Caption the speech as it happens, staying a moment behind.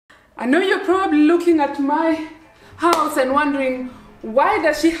I know you're probably looking at my house and wondering, why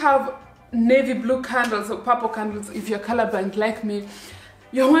does she have navy blue candles or purple candles if you're colorblind like me?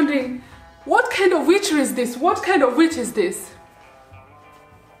 You're wondering, what kind of witchery is this? What kind of witch is this?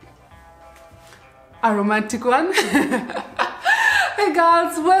 A romantic one? Hey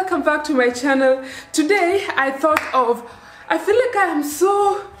girls, welcome back to my channel. Today I feel like I am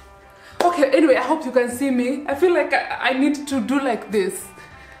so... Okay, anyway, I hope you can see me. I feel like I need to do like this.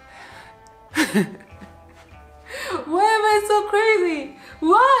 Why am I so crazy?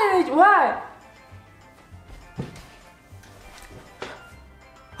 Why?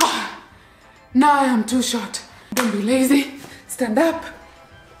 Now I am too short. Don't be lazy. Stand up.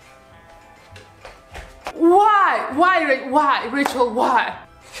 Why, Rachel, why?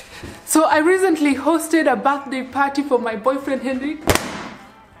 So I recently hosted a birthday party for my boyfriend Henry.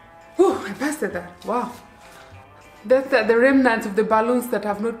 Ooh, I busted that. Wow. That's the remnants of the balloons that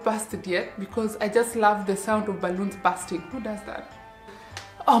have not busted yet, because I just love the sound of balloons busting. Who does that?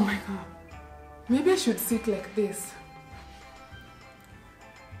 Oh my god. Maybe I should sit like this.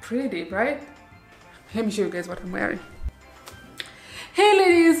 Pretty, right? Let me show you guys what I'm wearing. Hey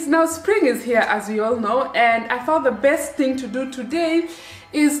ladies, now spring is here, as we all know, and I thought the best thing to do today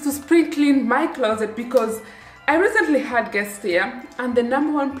is to spring clean my closet, because I recently had guests here and the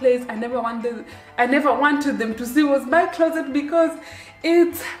number one place I never wanted them to see was my closet, because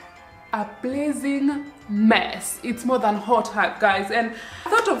it's a blazing mess. It's more than hot, guys, and I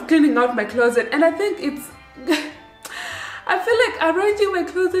thought of cleaning out my closet, and I think it's I feel like arranging my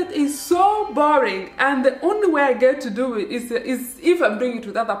closet is so boring, and the only way I get to do it is if I'm doing it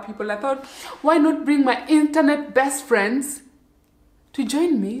with other people. I thought, why not bring my internet best friends to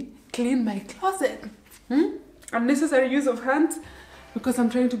join me clean my closet? Unnecessary use of hands, because I'm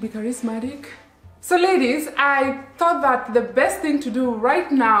trying to be charismatic. So ladies, I thought that the best thing to do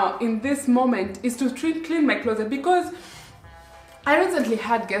right now in this moment is to clean my closet, because I recently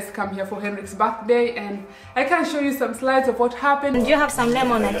had guests come here for Henrik's birthday, and I can show you some slides of what happened. Do you have some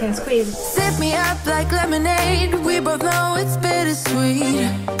lemon I can squeeze? Sip me up like lemonade. We both know it's bittersweet.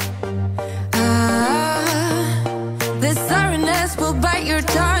 This sorrowness will bite your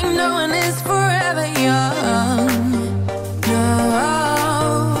tongue. No one is forever young. No.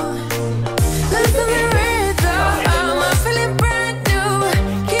 Listen to the rhythm. I'm feeling brand new.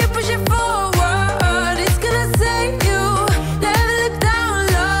 Keep pushing forward. It's gonna save you. Never look down,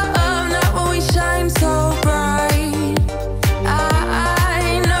 love. Not when we shine so bright.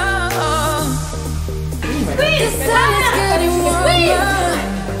 I know. The sun is getting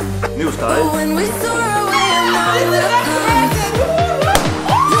warmer. New style. But when we soar away among the clouds,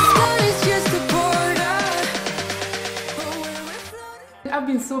 the sky is just a border. But when we're floating, I've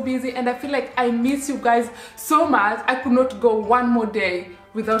been so busy, and I feel like I miss you guys so much. I could not go one more day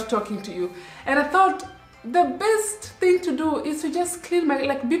without talking to you, and I thought the best thing to do is to just clean my,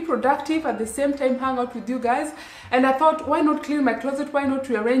 like, be productive at the same time hang out with you guys. And I thought, why not clean my closet, why not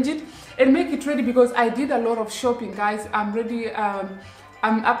rearrange it and make it ready, because I did a lot of shopping, guys. I'm ready.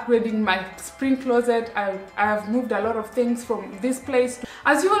 I'm upgrading my spring closet. I have moved a lot of things from this place.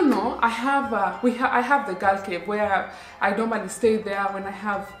 As you all know, I have the girl cave where I normally stay there when I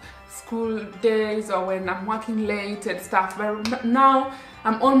have school days or when I'm working late and stuff. But now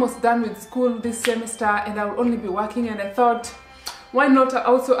I'm almost done with school this semester, and I will only be working, and I thought, why not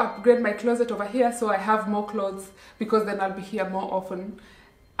also upgrade my closet over here so I have more clothes, because then I'll be here more often.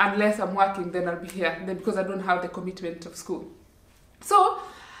 Unless I'm working, then I'll be here, then, because I don't have the commitment of school. So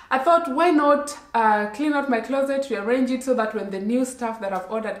I thought, why not clean out my closet, rearrange it so that when the new stuff that I've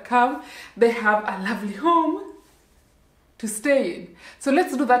ordered come, they have a lovely home to stay in. So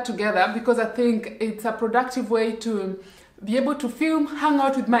let's do that together, because I think it's a productive way to be able to film, hang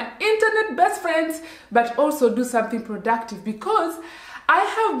out with my internet best friends, but also do something productive, because I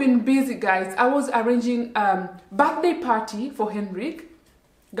have been busy, guys. I was arranging birthday party for Henrik,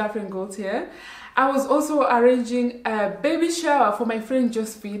 girlfriend goals here. I was also arranging a baby shower for my friend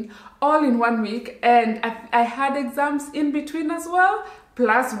Josephine, all in 1 week, and I had exams in between as well,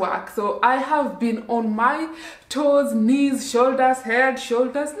 plus work. So I have been on my toes, knees, shoulders, head,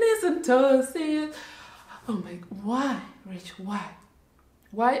 shoulders, knees and toes. Oh my, why, Rich, why?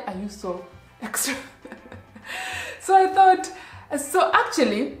 Why are you so extra? So I thought, so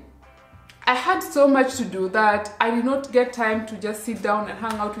actually, I had so much to do that I did not get time to just sit down and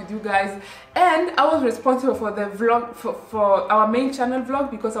hang out with you guys. And I was responsible for the vlog, for our main channel vlog,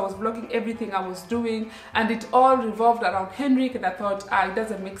 because I was vlogging everything I was doing, and it all revolved around Henrik. And I thought, it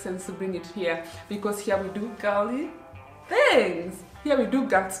doesn't make sense to bring it here, because here we do girly things. Here we do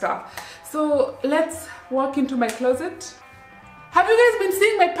girl stuff. So let's walk into my closet. Have you guys been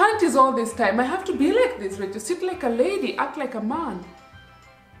seeing my panties all this time? I have to be like this, right? To sit like a lady, act like a man.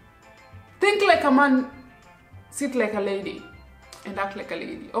 Think like a man, sit like a lady, and act like a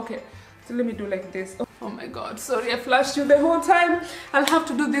lady. Okay, so let me do like this. Oh my god, sorry I flashed you the whole time. I'll have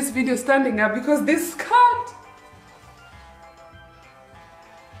to do this video standing up because this skirt.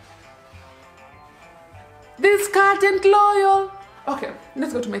 This skirt ain't loyal. Okay,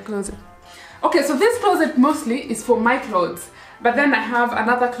 let's go to my closet. Okay, so this closet mostly is for my clothes. But then I have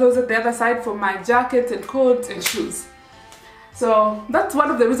another closet the other side for my jackets and coats and shoes. So that's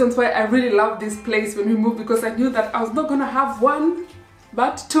one of the reasons why I really love this place when we moved, because I knew that I was not gonna have one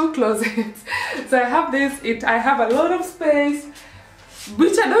but two closets. So I have this, I have a lot of space,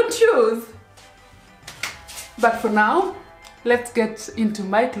 which I don't use. But for now, let's get into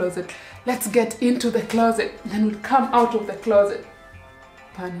my closet. Let's get into the closet, then we'll come out of the closet.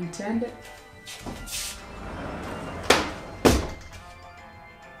 Pun intended.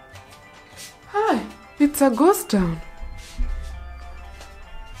 Hi, it's a ghost town.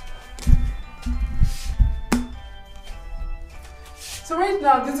 So right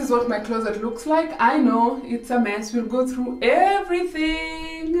now, this is what my closet looks like. I know it's a mess. We'll go through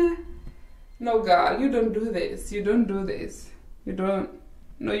everything. No, girl, you don't do this. You don't do this. You don't.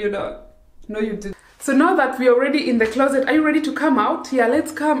 No, you don't. No, you didn't. So now that we're already in the closet, are you ready to come out? Yeah,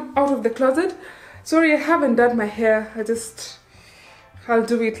 let's come out of the closet. Sorry, I haven't done my hair. I'll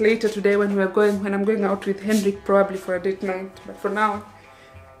do it later today when I'm going out with Hendrik, probably for a date night. But for now,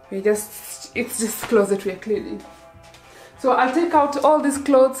 it's just closet we are cleaning. So I'll take out all these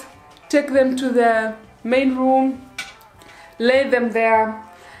clothes, take them to the main room, lay them there,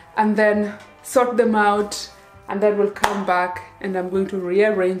 and then sort them out, and then we'll come back and I'm going to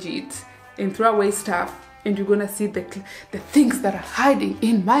rearrange it and throw away stuff, and you're gonna see the things that are hiding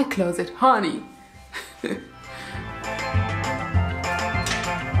in my closet, honey.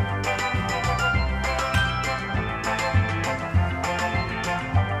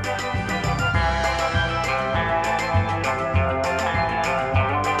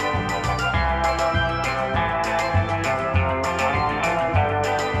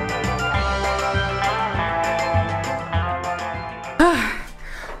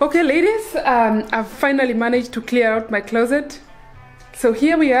 Okay, ladies, I've finally managed to clear out my closet. So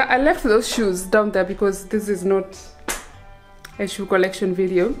here we are. I left those shoes down there because this is not a shoe collection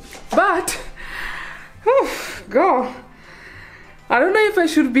video. But, girl, I don't know if I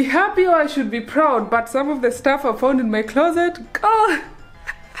should be happy or I should be proud, but some of the stuff I found in my closet, girl.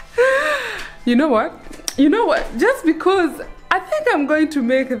 You know what? You know what? Just because I think I'm going to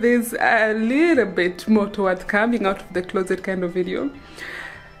make this a little bit more towards coming out of the closet kind of video.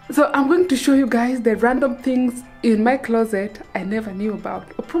 So I'm going to show you guys the random things in my closet I never knew about.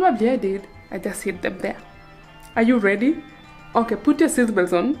 Or probably I did, I just hid them there. Are you ready? Okay, put your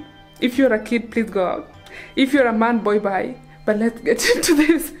seatbelts on. If you're a kid, please go out. If you're a man, boy, bye. But let's get into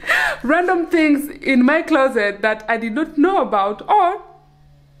this. Random things in my closet that I did not know about, or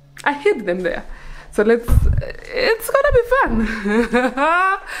I hid them there. So it's gonna be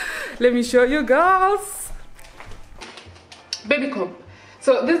fun. Let me show you girls. Baby comb.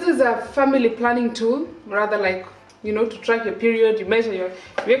 So this is a family planning tool, rather like, you know, to track your period. You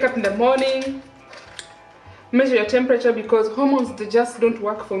wake up in the morning, measure your temperature, because hormones, they just don't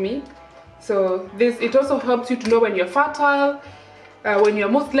work for me. So it also helps you to know when you're fertile, when you're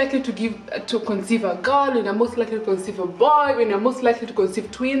most likely to conceive a girl, when you're most likely to conceive a boy, when you're most likely to conceive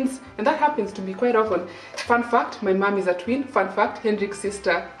twins, and that happens to me quite often. Fun fact, my mom is a twin. Fun fact, Hendrik's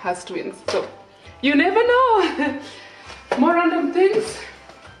sister has twins. So you never know. More random things.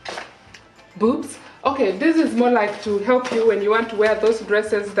 Boobs. Okay, this is more like to help you when you want to wear those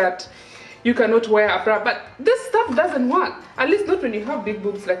dresses that you cannot wear a bra, but this stuff doesn't work, at least not when you have big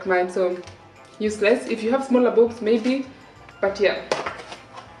boobs like mine. So useless. If you have smaller boobs, maybe, but yeah.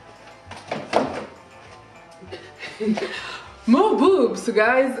 More boobs,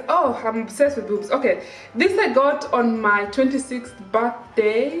 guys. Oh, I'm obsessed with boobs. Okay, this I got on my 26th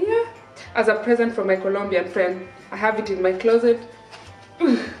birthday as a present from my Colombian friend. I have it in my closet.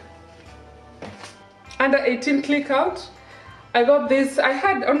 Under 18 click out. I got this. I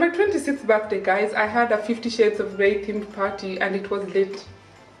had on my 26th birthday, guys, I had a 50 Shades of Grey themed party and it was lit.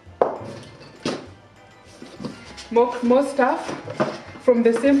 More stuff from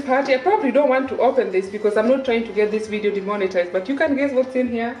the same party. I probably don't want to open this because I'm not trying to get this video demonetized, but you can guess what's in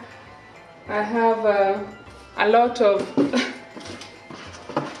here. I have a lot of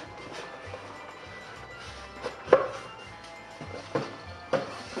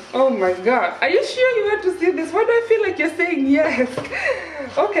oh my god, are you sure you want to see this? Why do I feel like you're saying yes?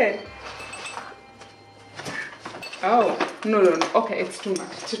 Okay. Oh, No. Okay, it's too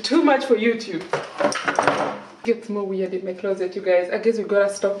much. Too much for YouTube. It gets more weird in my closet, you guys. I guess we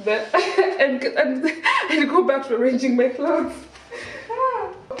gotta stop there and go back to arranging my clothes.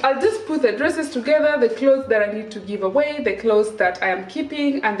 I'll just put the dresses together, the clothes that I need to give away, the clothes that I am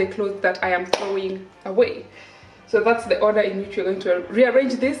keeping, and the clothes that I am throwing away. So that's the order in which we're going to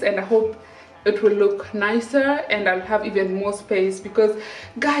rearrange this, and I hope it will look nicer and I'll have even more space, because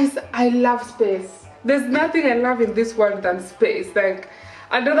guys, I love space. There's nothing I love in this world than space. Like,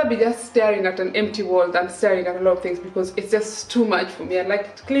 I'd rather be just staring at an empty wall than staring at a lot of things, because it's just too much for me. I like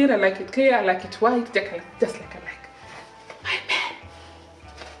it clean, I like it clear, I like it white, just like I like my bed.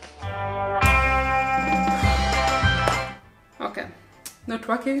 Okay, not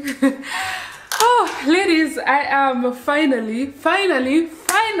working. Oh, ladies, I am finally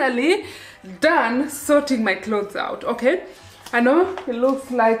done sorting my clothes out. Okay, I know it looks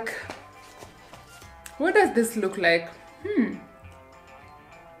like, what does this look like?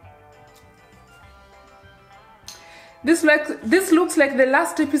 This looks like the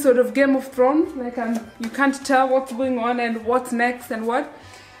last episode of Game of Thrones. Like, you can't tell what's going on and what's next and what.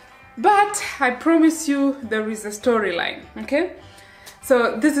 But I promise you there is a storyline. Okay,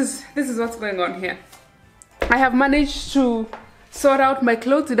 so this is what's going on here. I have managed to sort out my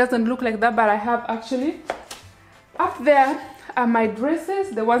clothes. It doesn't look like that, but I have actually. Up there are my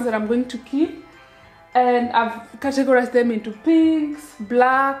dresses, the ones that I'm going to keep, and I've categorized them into pinks,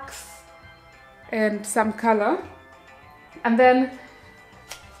 blacks, and some color. And then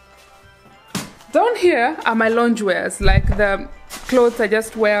down here are my loungewears, like the clothes I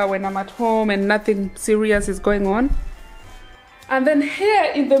just wear when I'm at home and nothing serious is going on. And then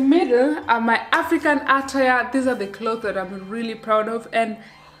here in the middle are my African attire. These are the clothes that I'm really proud of, and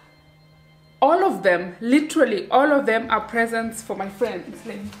all of them, literally all of them, are presents for my friends,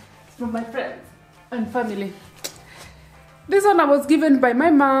 like, from my friends and family. This one I was given by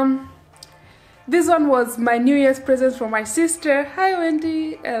my mom. This one was my New Year's present from my sister. Hi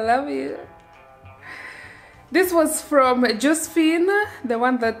Wendy, I love you. This was from Josephine, the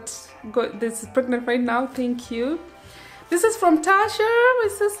one that is pregnant right now. Thank you. This is from Tasha, my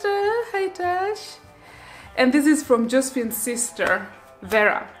sister. Hi Tash. And this is from Josephine's sister,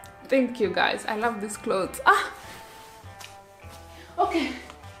 Vera. Thank you guys. I love these clothes. Okay.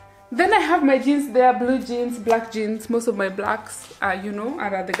 Then I have my jeans there, blue jeans, black jeans. Most of my blacks are,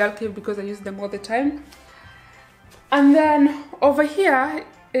 are at the Girl Cave because I use them all the time. And then over here,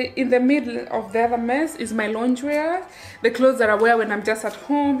 in the middle of the other mess, is my loungewear, the clothes that I wear when I'm just at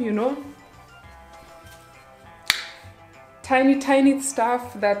home, Tiny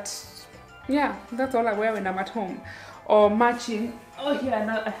stuff that, yeah, that's all I wear when I'm at home. Or matching. Oh yeah,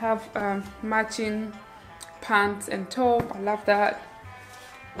 now I have matching pants and top. I love that.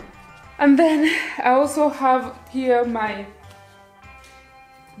 And then I also have here my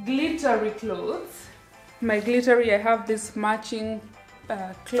glittery clothes. My glittery, I have this matching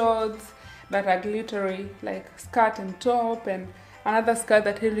clothes that are glittery, like skirt and top, and another skirt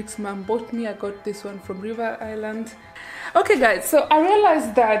that Henrik's mom bought me. I got this one from River Island. Okay guys, so I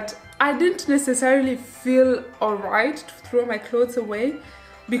realized that I didn't necessarily feel alright to throw my clothes away,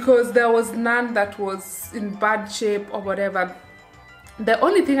 because there was none that was in bad shape or whatever. The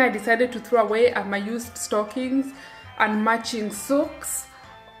only thing I decided to throw away are my used stockings and matching socks.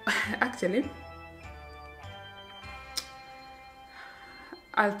 Actually,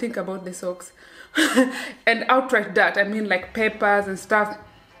 I'll think about the socks. And outright dirt, I mean like papers and stuff.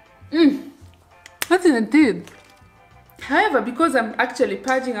 Nothing I did. However, because I'm actually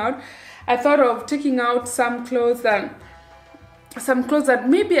purging out, I thought of taking out some clothes that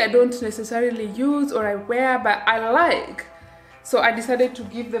maybe I don't necessarily use or I wear but I like. So I decided to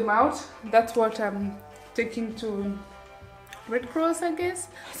give them out. That's what I'm taking to Red Cross, I guess.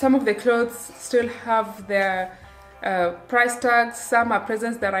 Some of the clothes still have their price tags. Some are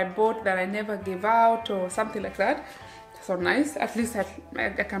presents that I bought that I never gave out or something like that. So nice. At least I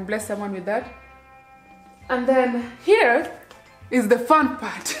can bless someone with that. And then here is the fun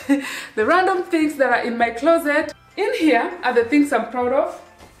part. The random things that are in my closet. In here are the things I'm proud of.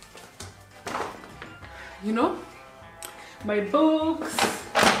 My books,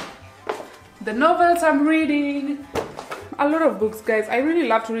 the novels I'm reading, a lot of books, guys. I really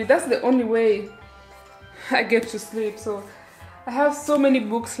love to read. That's the only way I get to sleep. So I have so many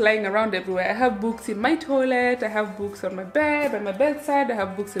books lying around everywhere. I have books in my toilet, I have books on my bed, by my bedside, I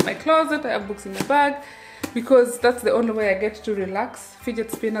have books in my closet, I have books in my bag, because that's the only way I get to relax.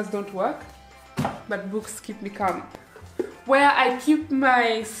 Fidget spinners don't work, but books keep me calm. Where I keep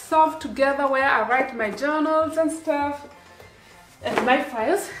my stuff together, where I write my journals and stuff, and my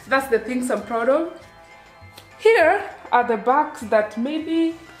files. That's the things I'm proud of. Here are the bags that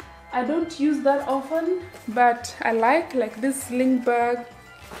maybe I don't use that often, but I like this sling bag.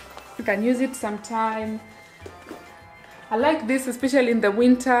 You can use it sometime. I like this, especially in the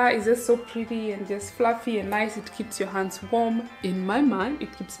winter. It's just so pretty and just fluffy and nice. It keeps your hands warm. In my mind,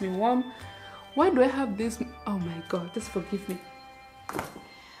 it keeps me warm. Why do I have this? Oh my god, just forgive me.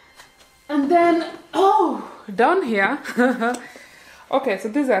 And then, oh, down here. Okay, so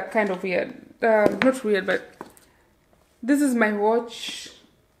these are kind of weird. Not weird, but this is my watch,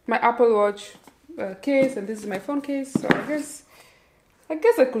 my Apple Watch case, and this is my phone case. So I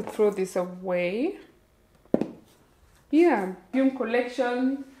guess I could throw this away. Yeah, Yum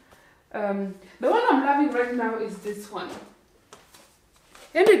collection. The one I'm loving right now is this one.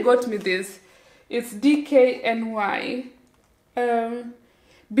 Henry got me this. It's DKNY.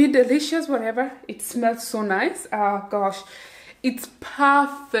 Be delicious, whatever. It smells so nice. Oh gosh, it's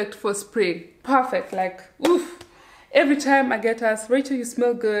perfect for spring. Perfect, like oof. Every time I get asked, Rachel, you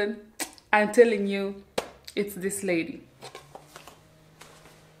smell good. I'm telling you, it's this lady.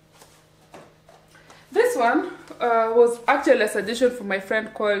 This one was actually a suggestion from my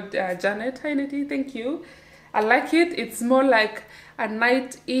friend called Janet. Hi Nettie, thank you. I like it. It's more like a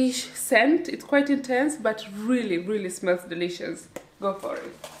night-ish scent. It's quite intense, but really smells delicious. Go for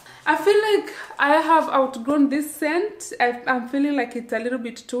it. I feel like I have outgrown this scent. I'm feeling like it's a little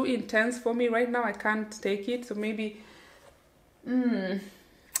bit too intense for me right now. I can't take it, so maybe no,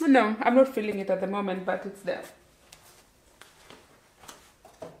 I'm not feeling it at the moment, but it's there.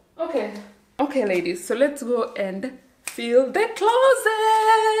 Okay ladies, so let's go and fill the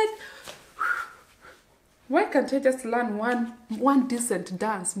closet. Why can't I just learn one decent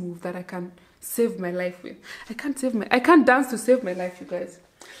dance move that I can save my life with? I can't dance to save my life, you guys.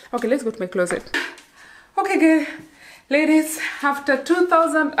 Okay, let's go to my closet. Okay, good. Ladies, after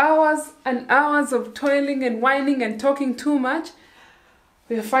 2,000 hours and hours of toiling and whining and talking too much,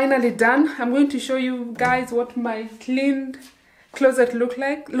 we're finally done. I'm going to show you guys what my cleaned closet looks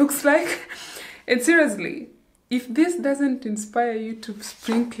like. And seriously, if this doesn't inspire you to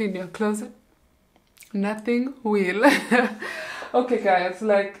spring clean your closet, nothing will. Okay guys,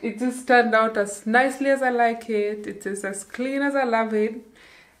 like it just turned out as nicely as I like it. It is as clean as I love it.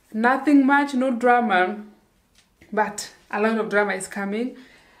 Nothing much, no drama, but a lot of drama is coming.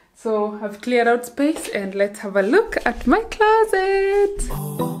 So I've cleared out space and let's have a look at my closet.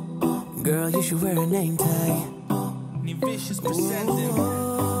 Girl, you should wear a name tag.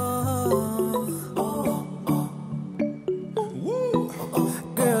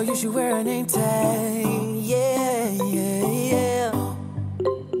 Girl, you should wear a name tag. Yeah.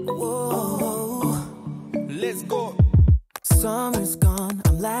 Whoa. Let's go. Summer's gone,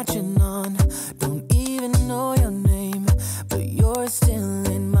 I'm latching on. Don't even know your name, but you're still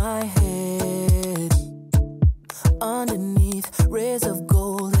in my head. Underneath rays of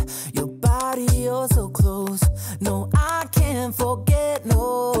gold, your body oh so close. No, I can't forget,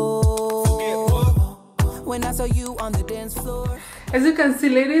 no. When I saw you on the dance floor. As you can see,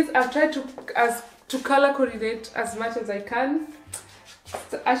 ladies, I've tried to color coordinate as much as I can.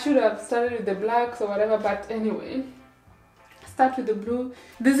 I should have started with the blacks or whatever, but anyway, start with the blue.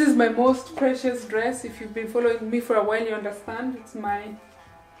 This is my most precious dress. If you've been following me for a while, you understand. It's mine.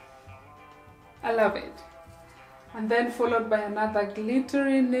 I love it. And then followed by another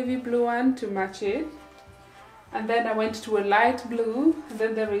glittery navy blue one to match it. And then I went to a light blue. And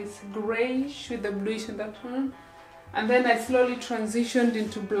then there is grayish with the bluish in that one. And then I slowly transitioned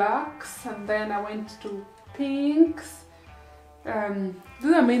into blacks. And then I went to pinks.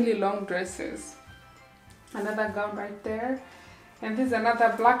 These are mainly long dresses. Another gown right there. And this is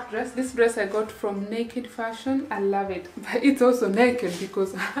another black dress. This dress I got from Naked Fashion. I love it. But it's also naked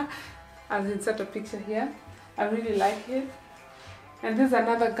because I'll insert a picture here. I really like it. And this is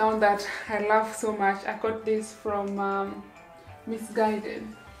another gown that I love so much. I got this from Misguided.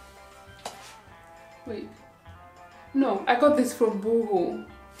 Wait. No, I got this from Boohoo.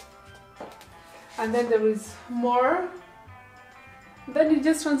 And then there is more. Then it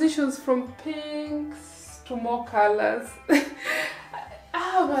just transitions from pinks to more colors.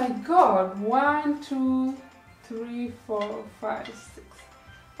 Oh my god. 1, 2, 3, 4, 5, 6.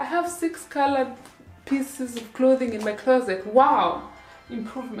 I have 6 colored pieces of clothing in my closet. Wow,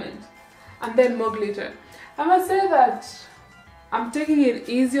 improvement. And then more glitter. I must say that I'm taking it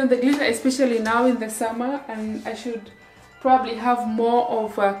easy on the glitter, especially now in the summer, and I should probably have more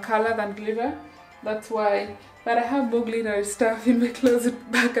of a color than glitter. That's why, but I have more glitter stuff in my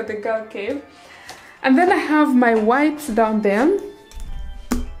closet back at the girl cave. And then I have my whites down there.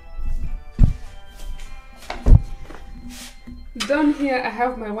 down here I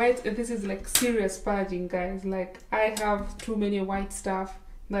have my white, and this is like serious purging, guys. Like I have too many white stuff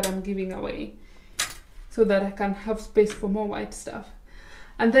that I'm giving away so that I can have space for more white stuff.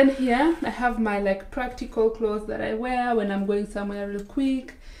 And then here I have my like practical clothes that I wear when I'm going somewhere real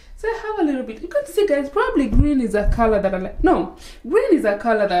quick. So I have a little bit, you can see, guys, probably green is a color that I like. No, green is a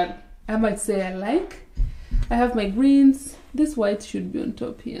color that I might say I like. I have my greens. This white should be on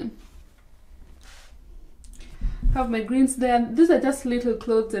top here. Have my greens there. These are just little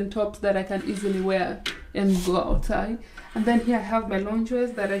clothes and tops that I can easily wear and go outside. And then here I have my lingerie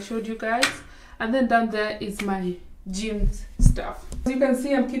that I showed you guys. And then down there is my gym stuff. As you can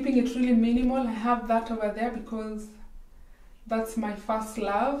see, I'm keeping it really minimal. I have that over there because that's my first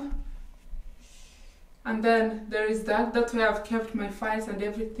love. And then there is that's where I've kept my files and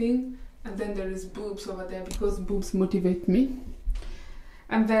everything. And then there is boobs over there because boobs motivate me.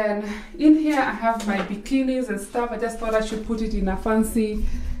 And then in here I have my bikinis and stuff. I just thought I should put it in a fancy.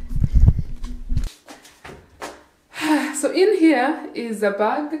 So in here is a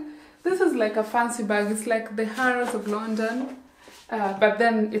bag. This is like a fancy bag. It's like the Harrods of London. But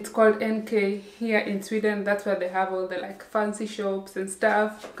then it's called NK here in Sweden. That's where they have all the like fancy shops and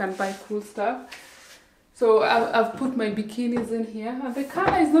stuff. You can buy cool stuff. So I've put my bikinis in here. And the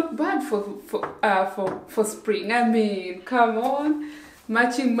color is not bad for spring. I mean, come on.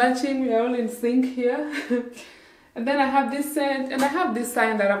 Matching, we are all in sync here. And then I have this scent, and I have this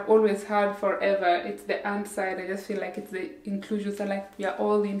sign that I've always had forever. It's the ant side. I just feel like it's the inclusion, so like we are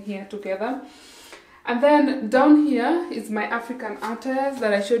all in here together. And then down here is my African attires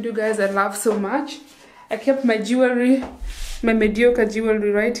that I showed you guys I love so much. I kept my jewelry, my mediocre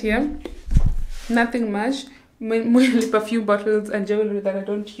jewelry right here. Nothing much, mainly perfume bottles and jewelry that I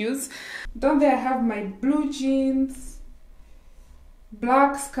don't use. Down there I have my blue jeans,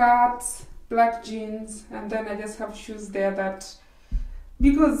 black skirts, black jeans, and then I just have shoes there that,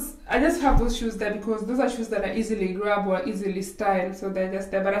 because I just have those shoes there because those are shoes that I easily grab or easily style, so they're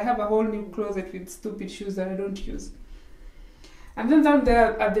just there. But I have a whole new closet with stupid shoes that I don't use. And then down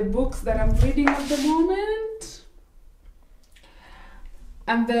there are the books that I'm reading at the moment.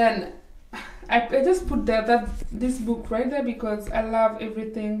 And then I just put this book right there because I love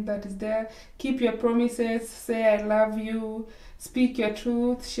everything that is there. Keep your promises, say I love you, speak your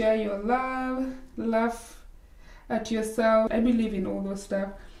truth, share your love, laugh at yourself. I believe in all those stuff.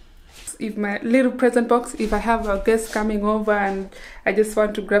 If my little present box, if I have a guest coming over and I just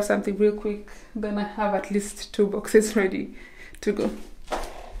want to grab something real quick, then I have at least 2 boxes ready to go.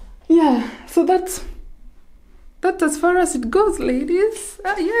 Yeah, so that's as far as it goes, ladies.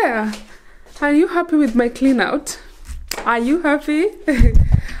 Yeah. Are you happy with my clean out? Are you happy?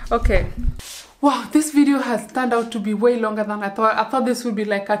 Okay. Wow, this video has turned out to be way longer than I thought. I thought this would be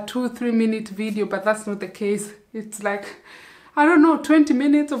like a 2-3 minute video, but that's not the case. It's like, I don't know, 20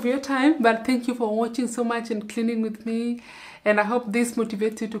 minutes of your time. But thank you for watching so much and cleaning with me. And I hope this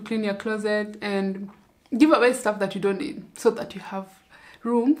motivates you to clean your closet and give away stuff that you don't need so that you have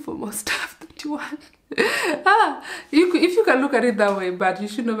room for more stuff that you want. If you can look at it that way, but you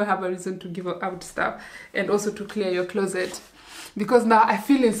should never have a reason to give out stuff and also to clear your closet. Because now I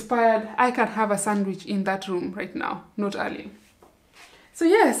feel inspired. I can have a sandwich in that room right now, not early. So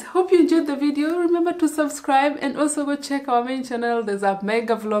yes, hope you enjoyed the video. Remember to subscribe and also go check our main channel. There's a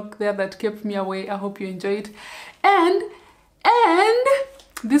mega vlog there that kept me away. I hope you enjoyed. And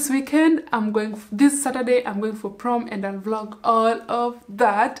this weekend, this Saturday, I'm going for prom and I'll vlog all of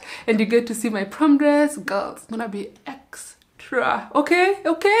that. And you get to see my prom dress. Girls, it's gonna be extra. Okay?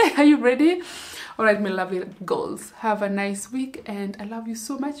 Okay? Are you ready? All right, my lovely girls. Have a nice week and I love you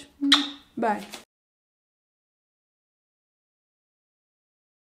so much. Bye.